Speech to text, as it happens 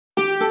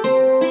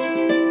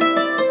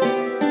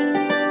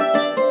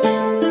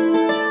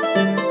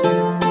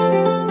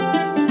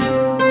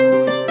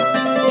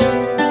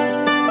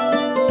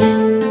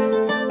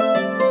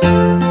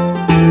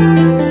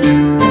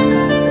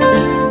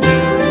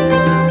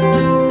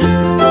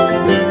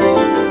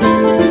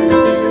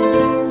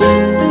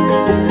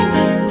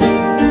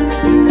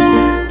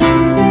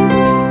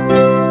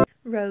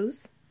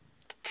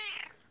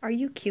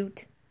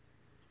cute?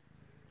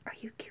 Are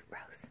you cute,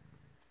 Rose?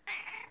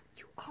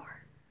 You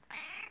are.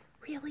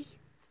 Really?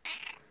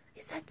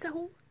 Is that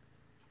so?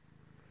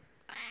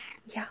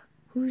 Yeah.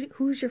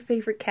 Who's your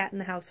favorite cat in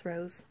the house,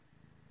 Rose?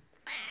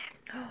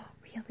 Oh,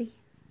 really?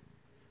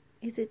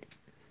 Is it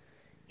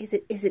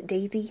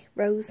Daisy,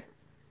 Rose?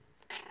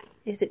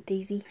 Is it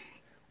Daisy?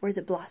 Or is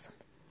it Blossom?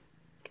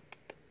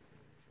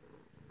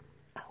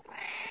 Oh,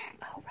 Rose.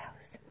 Oh,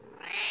 Rose.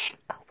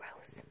 Oh,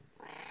 Rose.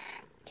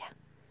 Yeah.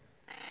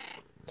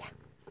 Yeah.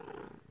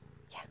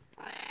 Yeah.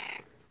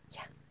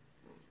 Yeah.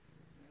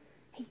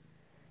 Hey,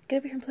 get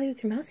over here and play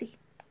with your mousey.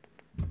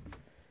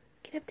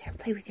 Get up there and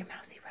play with your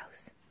mousey,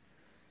 Rose.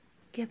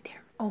 Get up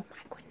there. Oh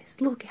my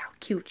goodness, look how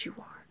cute you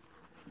are.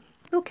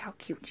 Look how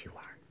cute you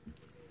are.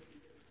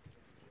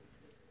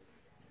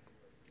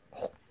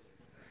 Oh,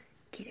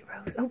 get it,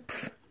 Rose. Oh,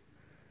 pff.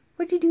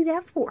 What'd you do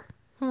that for?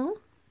 Huh?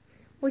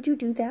 What'd you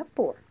do that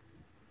for?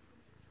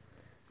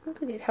 Oh,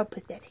 look at how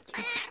pathetic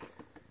you are.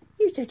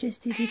 You're such a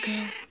silly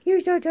girl. You're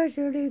such a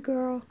silly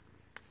girl.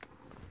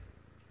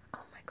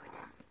 Oh my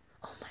goodness.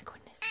 Oh my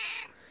goodness.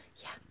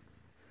 Yeah.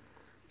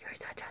 You're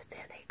such a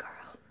silly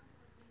girl.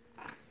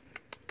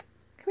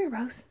 Come here,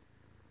 Rose.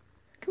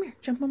 Come here.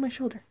 Jump on my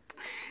shoulder.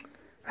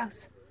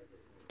 Rose.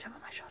 Jump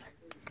on my shoulder.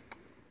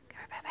 Come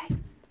here,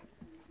 Bebe.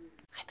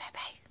 Hi,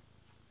 Bebe.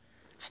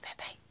 Hi,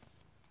 Bebe.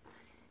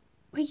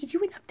 What are you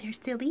doing up there,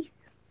 silly?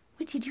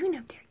 What you doing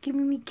up there?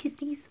 Giving me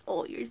kisses?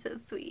 Oh, you're so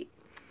sweet.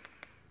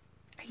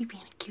 Are you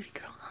being a cutie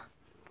girl, huh?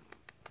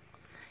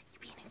 You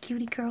being a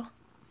cutie girl?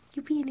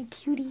 You being a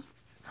cutie?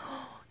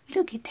 Oh,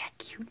 look at that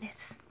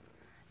cuteness.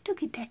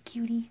 Look at that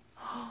cutie.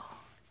 Oh,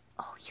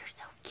 you're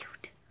so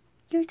cute.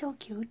 You're so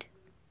cute.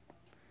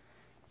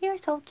 You're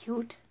so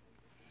cute.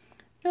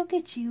 Look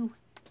at you.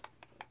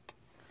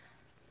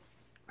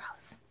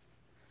 Rose,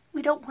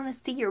 we don't want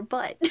to see your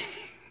butt.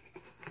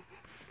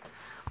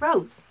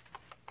 Rose.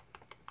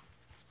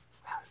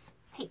 Rose.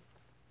 Hey.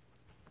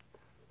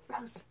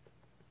 Rose.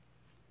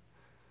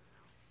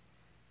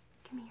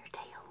 Give me your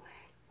tail.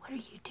 What are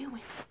you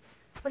doing?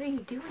 What are you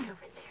doing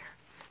over there?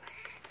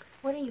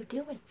 What are you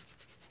doing?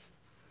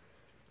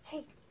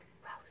 Hey,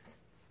 Rose.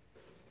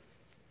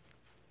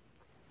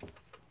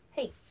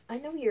 Hey, I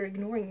know you're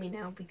ignoring me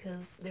now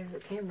because there's a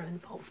camera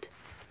involved.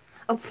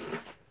 Oh,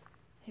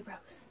 hey,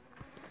 Rose.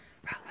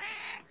 Rose,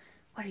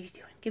 what are you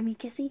doing? Give me a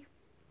kissy.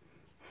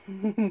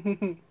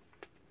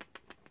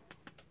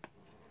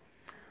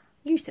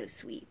 You're so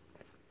sweet.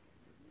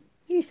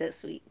 You're so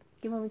sweet.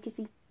 Give Mom a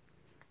kissy.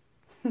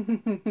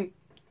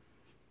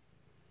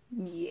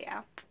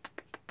 Yeah.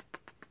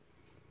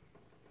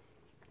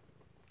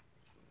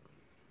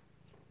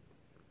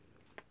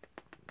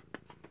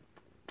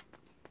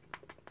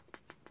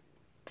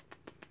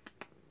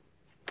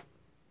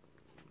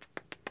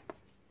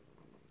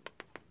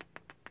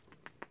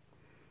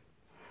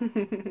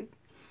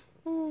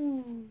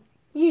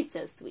 You're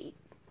so sweet.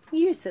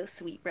 You're so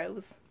sweet,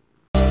 Rose.